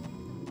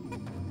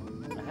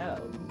 I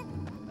have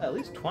at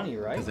least 20,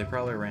 right? Because they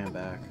probably ran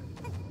back.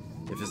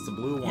 If it's the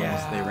blue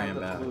ones, they ran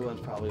back. The blue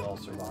ones probably all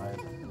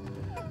survived.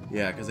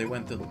 Yeah, because they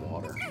went through the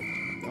water.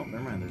 Oh,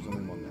 never mind, there's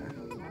only one there.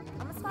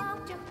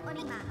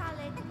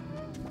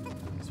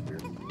 That's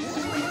weird.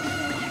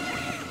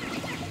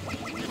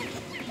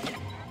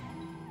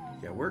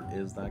 Yeah, where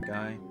is that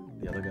guy?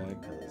 The other guy?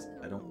 Because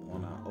I don't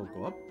want to... Oh,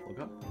 go up? Look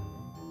up?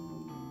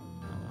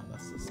 No,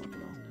 that's just something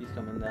else. He's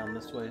coming down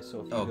this way, so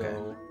if you Okay.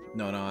 go...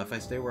 No, if I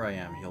stay where I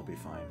am, he'll be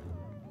fine.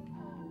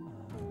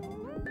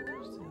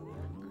 There's the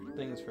other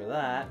things for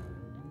that.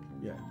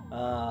 Yeah.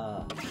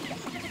 Uh... But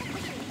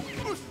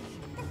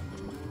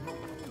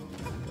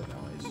no,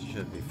 he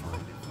should be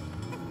fine.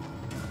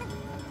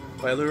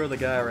 If I lure the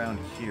guy around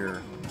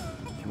here,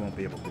 he won't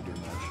be able to do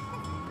much.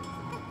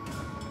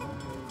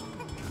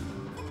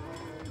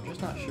 I'm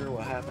just not sure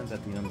what happens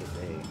at the end of the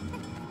day.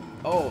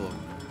 Oh!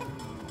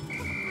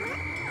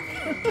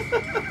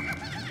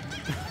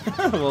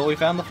 Well, we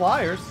found the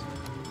flyers.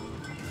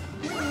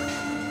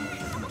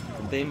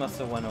 They must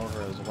have went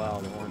over as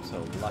well. They weren't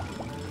so lucky.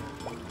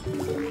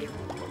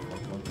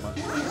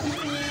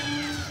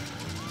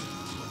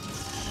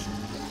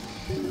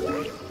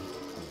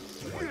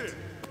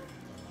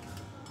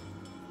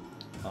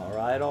 All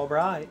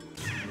right.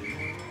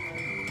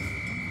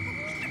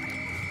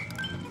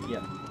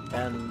 Yeah,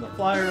 and the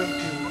flyers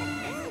who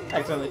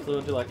accidentally flew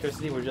into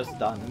electricity were just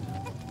stunned.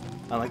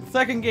 Unlike the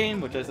second game,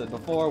 which I said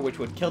before, which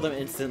would kill them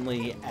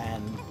instantly,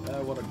 and...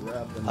 I want to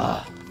grab them.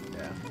 Ah.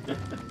 Yeah. I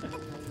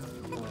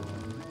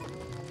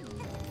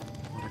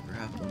want to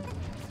grab them.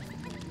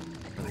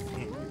 But I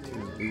can't get to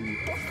his booty.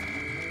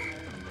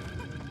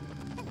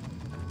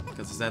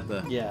 Because it's at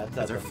the... Yeah, it's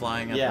at they're the-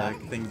 flying at yeah. the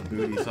thing's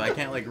booty, so I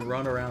can't, like,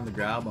 run around to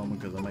grab them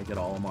because I might get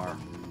all of them our...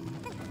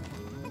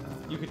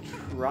 You could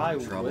try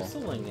Trouble.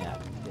 whistling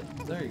at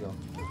it. There you go.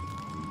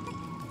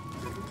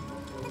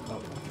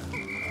 Oh.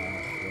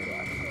 Where do I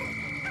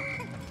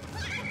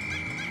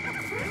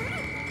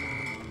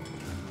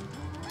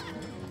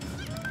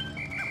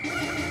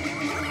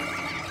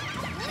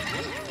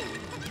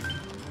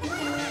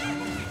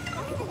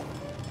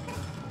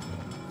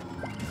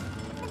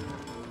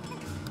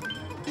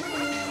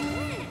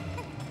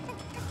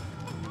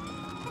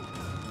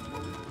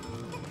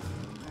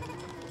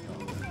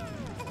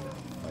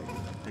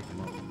Pick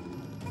him up.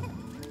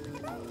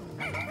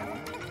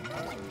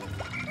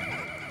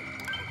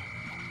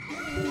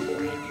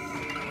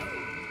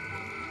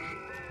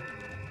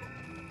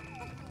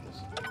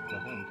 The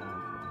home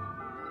time.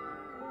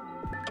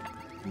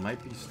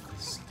 Might be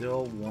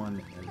still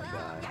one in the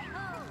guy.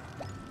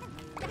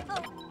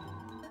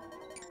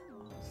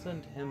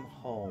 Send him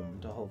home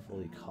to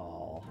hopefully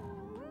call.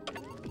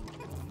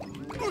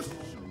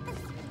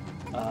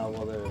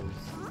 Well,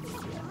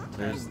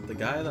 There's the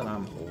guy that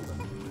I'm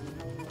holding.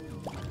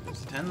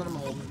 There's 10 that I'm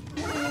holding.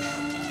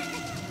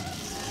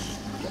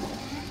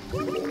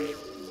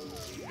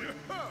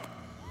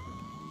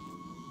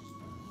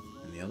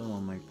 And the other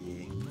one might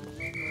be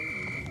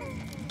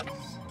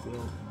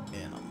still in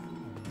him.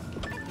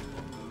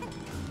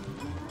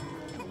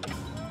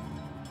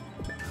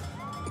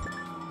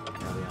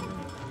 Probably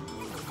underneath.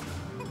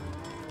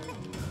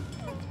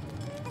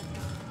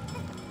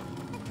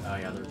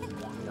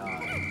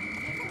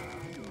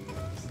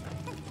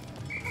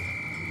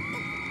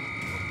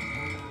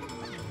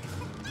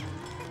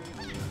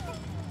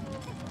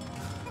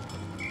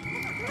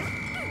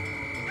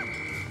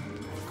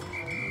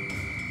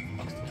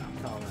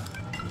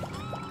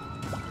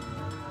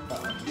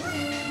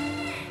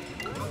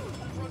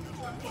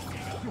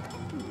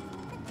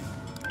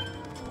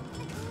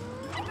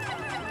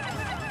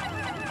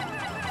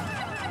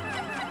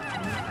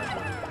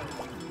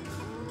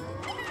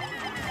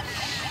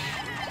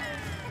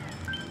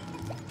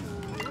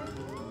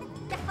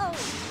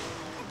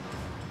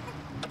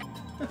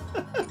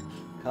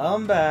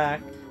 Come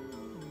back.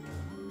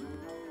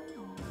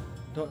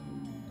 Don't...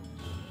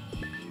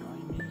 Join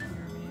me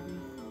here, maybe?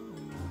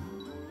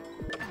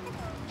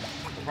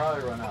 We'll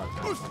probably run out of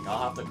time. Like,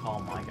 I'll have to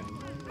call my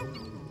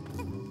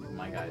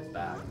guys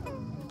back.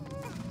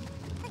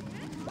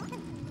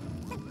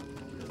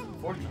 Because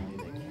unfortunately,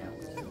 they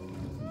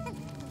can't.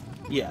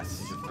 Yes.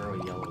 They just throw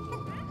yellows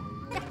over.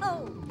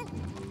 Oh.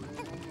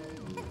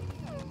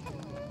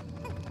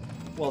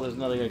 Well, there's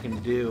nothing I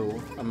can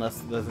do unless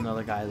there's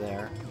another guy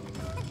there.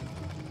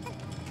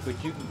 But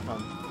you can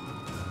come.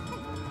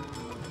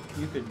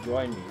 You could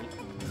join me.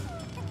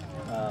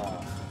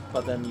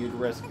 But then you'd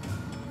risk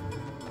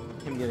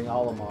him getting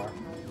Olimar.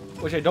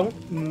 Which I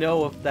don't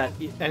know if that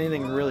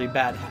anything really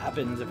bad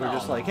happens if we're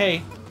just like,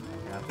 hey.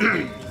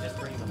 Yeah, he just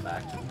brings them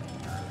back to me.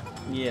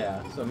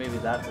 Yeah, so maybe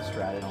that's a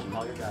strategy. Don't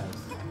call your guys.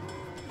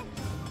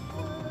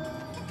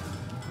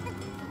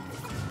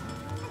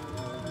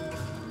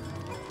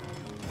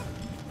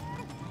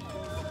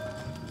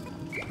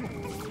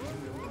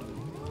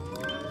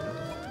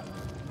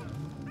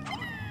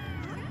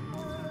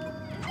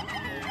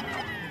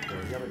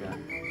 There's the other guy.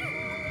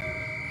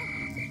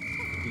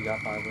 You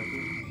got 5 with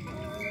you?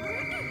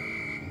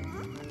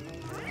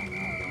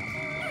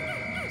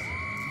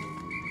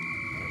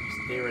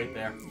 Stay right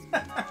there.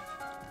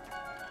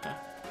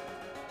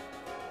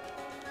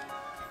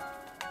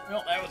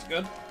 Well, that was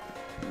good.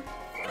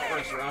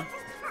 First run.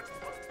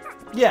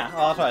 Yeah,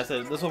 well, that's why I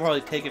said this will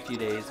probably take a few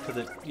days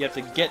because you have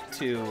to get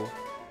through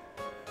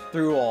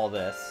all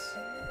this.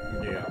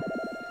 Yeah.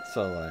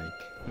 So like,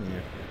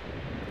 yeah.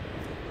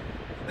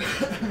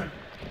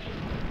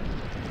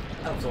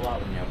 Helps a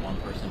lot when you have one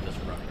person just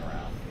running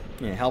around.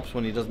 Yeah, it helps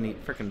when he doesn't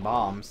eat frickin'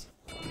 bombs.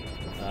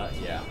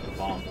 Yeah, the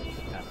bomb was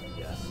kind of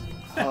yes.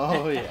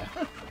 Oh yeah.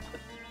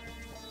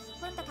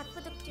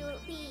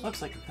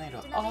 Looks like we cleaned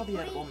out all the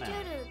edible matter.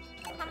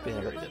 We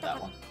already did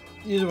that one.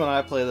 Usually when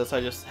I play this,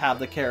 I just have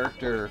the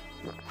character,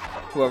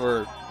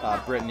 whoever,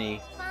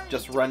 Brittany,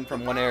 just run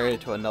from one area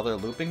to another,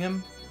 looping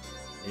him.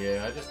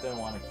 Yeah, I just didn't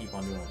want to keep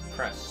on doing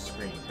press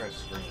screen, press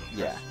screen, press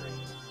Yeah. screen.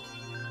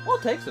 Well,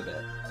 it takes a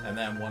bit. And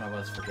then one of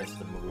us forgets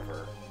to move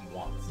her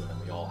once, and then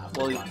we all have to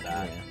Well, run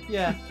back.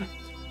 yeah.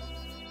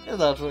 If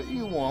that's what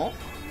you want.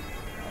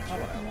 That's not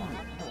what I want.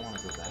 I don't want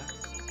to go back.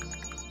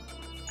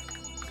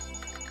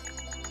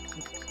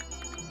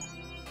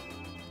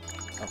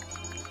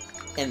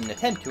 In an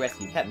attempt to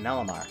rescue Captain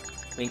Alamar,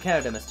 we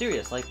encountered a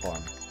mysterious life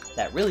form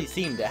that really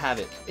seemed to have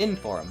it in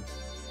for him.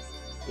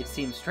 It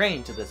seemed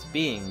strange that this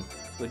being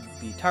would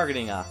be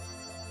targeting a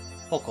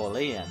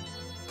Hokolean.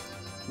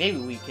 Maybe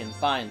we can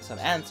find some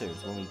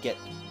answers when we get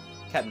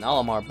Captain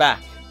Alamar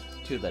back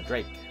to the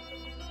Drake.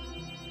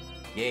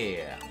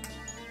 Yeah.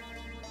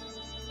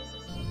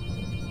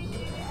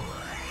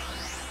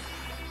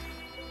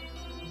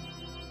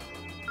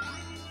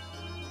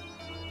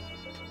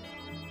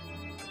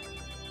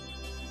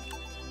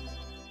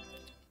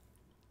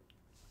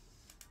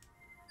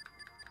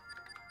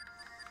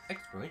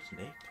 Exploration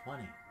Day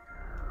 20.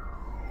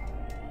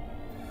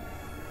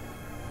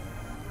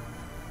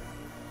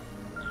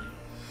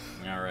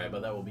 Alright,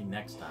 but that will be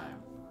next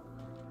time.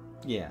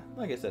 Yeah,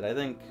 like I said, I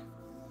think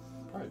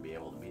Probably be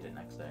able to beat it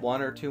next day.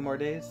 1 or 2 more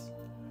days.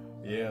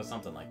 Yeah,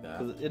 something like that.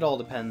 'Cause it all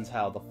depends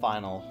how the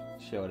final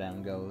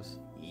showdown goes.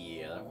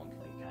 Yeah, that one can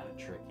be kind of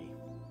tricky.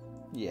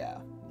 Yeah.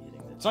 Needing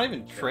the It's not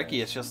even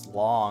tricky, it's just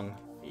long.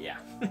 Yeah.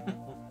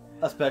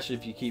 Especially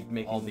if you keep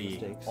making all the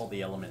mistakes. all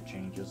the element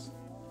changes.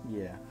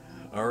 Yeah.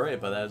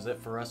 Alright, but that is it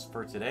for us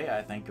for today.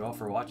 I thank you all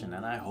for watching,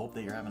 and I hope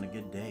that you're having a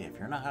good day. If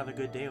you're not having a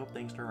good day, I hope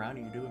things turn around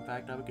and you do in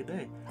fact have a good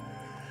day.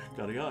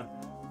 Gotta go.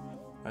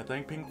 I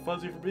thank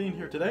Pinkfuzzy for being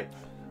here today.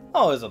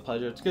 Always a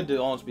pleasure. It's good to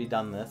almost be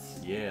done this.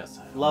 Yes.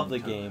 Love the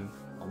game.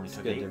 Only It's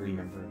took good 8 to weeks.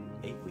 remember.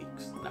 8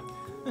 weeks. No,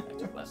 it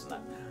took less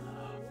than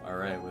that.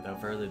 Alright, without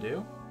further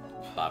ado,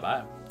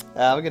 bye-bye.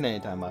 Have a good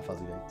anytime, my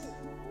fuzzy guys.